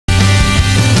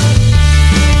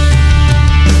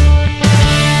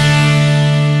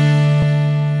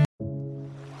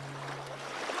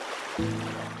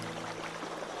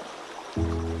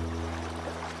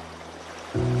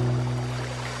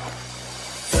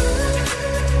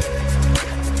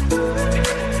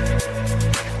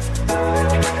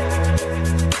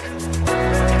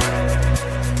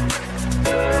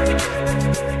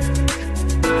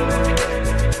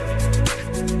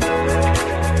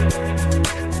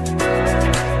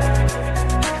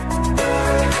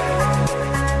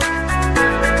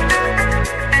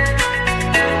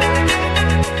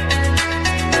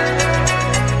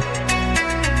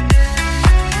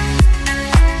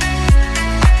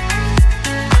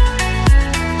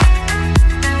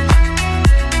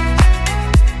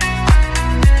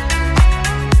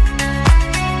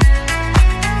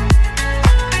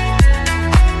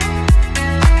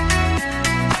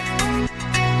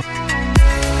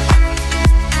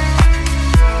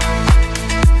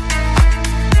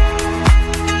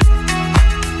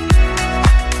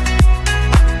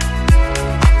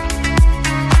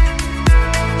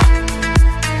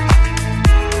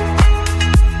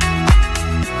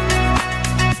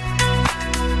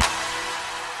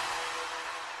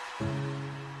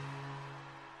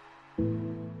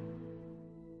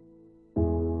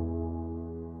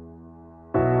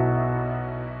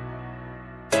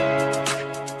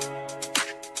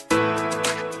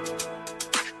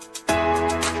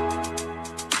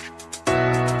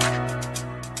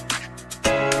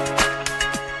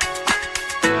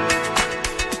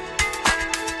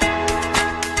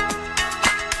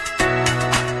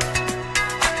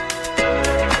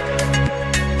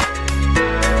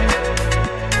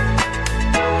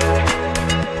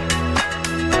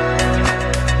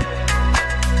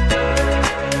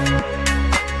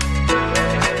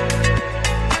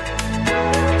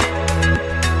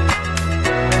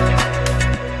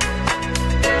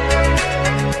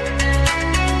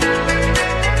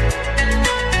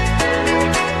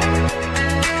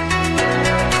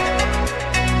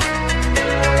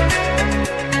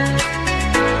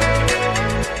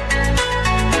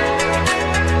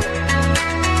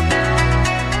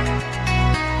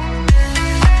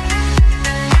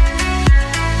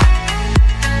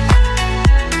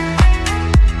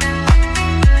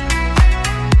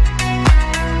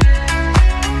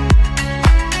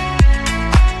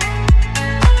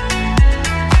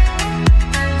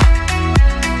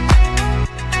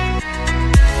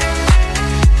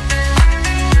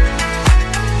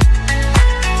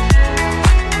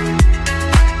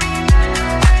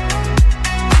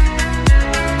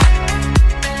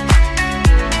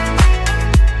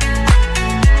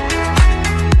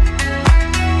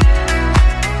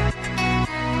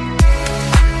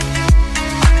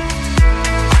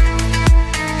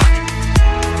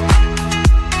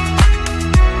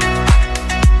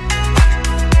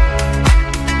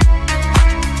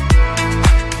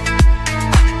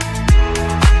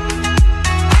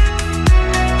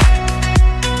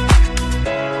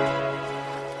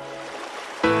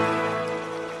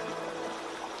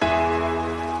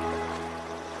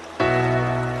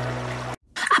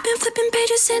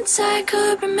since I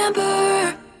could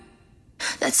remember,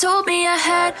 that told me I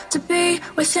had to be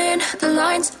within the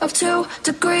lines of 2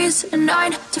 degrees and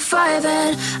 9 to 5.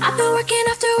 And I've been working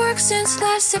after work since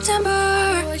last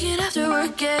September. Working after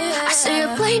work, yeah. I stay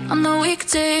up late on the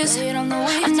weekdays.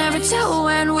 I never tell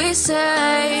when we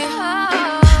say.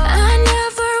 I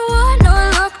never wanna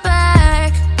look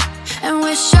back and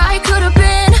wish I could have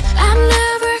been. I've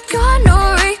never got no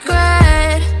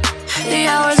regret the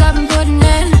hours I've been putting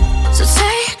in. So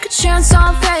take a chance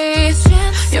on faith.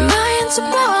 Your mind's a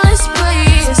boundless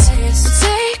place. So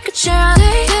take a chance,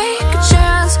 take a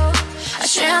chance, a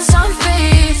chance on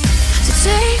faith. So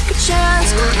take a chance,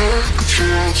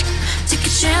 take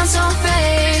a chance on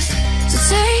faith. So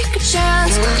take a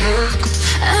chance.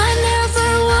 I never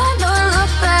wanna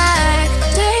look back.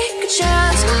 Take a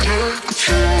chance,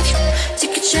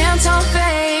 take a chance on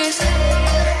faith.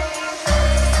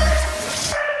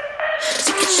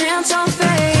 Take a chance on faith.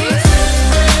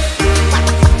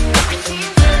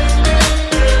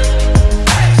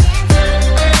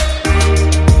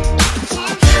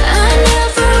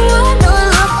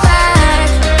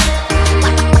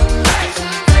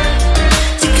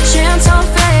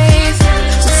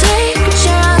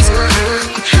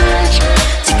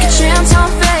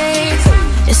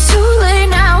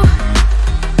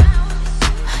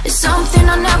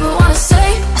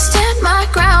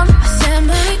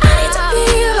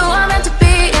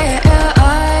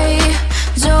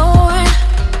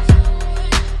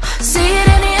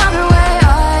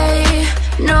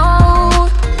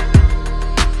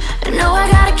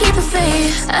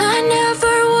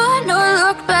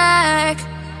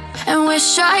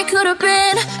 I could have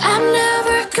been. I've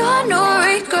never got no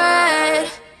regret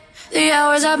the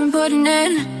hours I've been putting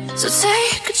in. So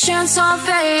take a chance on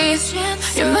faith.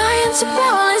 Your mind's a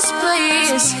boundless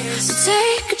place. So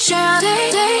take a chance,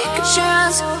 take a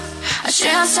chance, a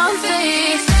chance on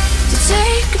faith. So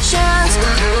take a chance,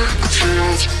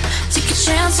 take a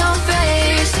chance on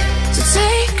faith. So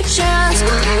take a chance.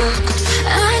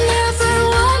 I never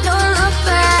wanna look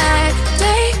back.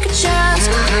 Take a chance,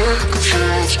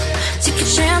 take a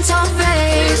chance on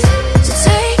faith. So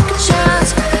take a chance,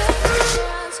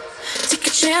 take a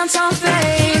chance on faith.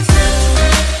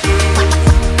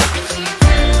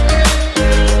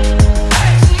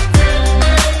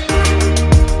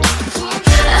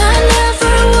 I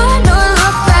never wanna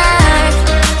look back.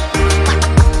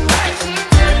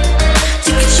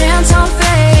 Take a chance on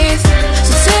faith.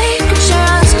 So take a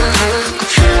chance,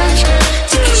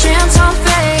 take a chance on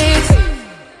faith.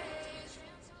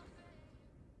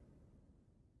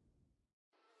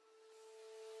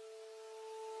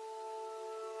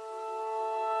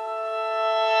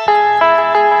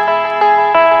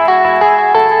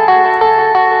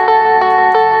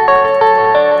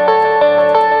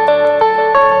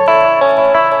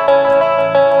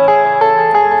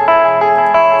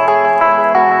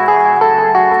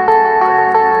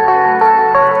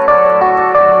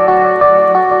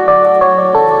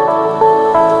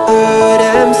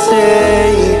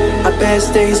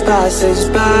 Best days passes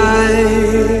by,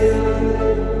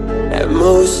 and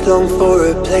most long for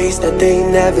a place that they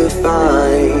never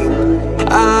find.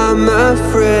 I'm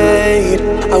afraid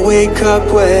I wake up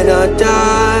when I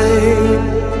die,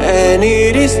 and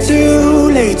it is too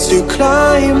late to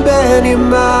climb any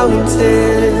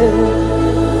mountain.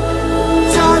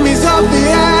 Time is of the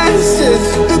essence,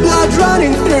 the blood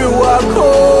running through our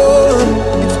core.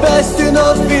 It's best to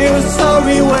not feel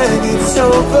sorry when it's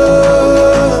over.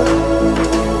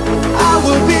 I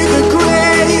will be the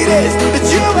greatest that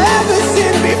you've ever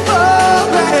seen before,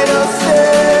 and I'll stay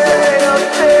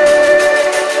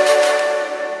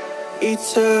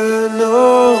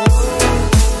eternal.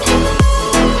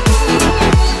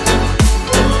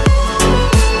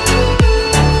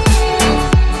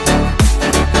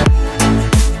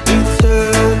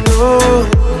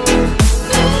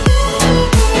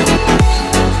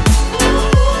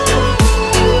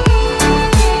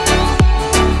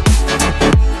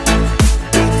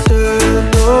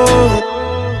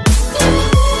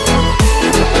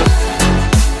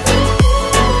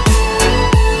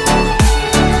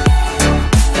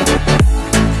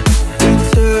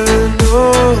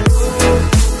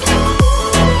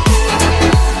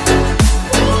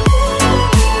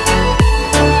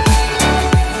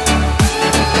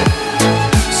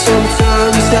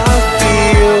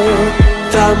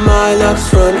 My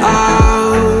luck's run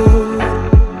out.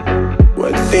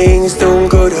 When things don't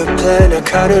go to plan, I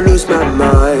kinda lose my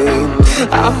mind.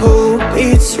 I hope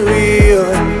it's real,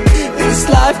 this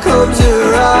life comes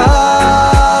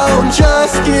around.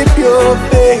 Just keep your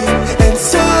faith and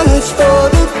search for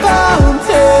the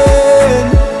fountain.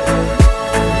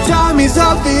 Time is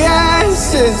of the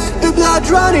essence.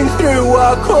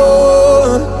 dark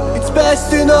hole. It's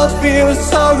best to not feel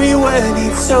sorry when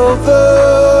it's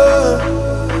over.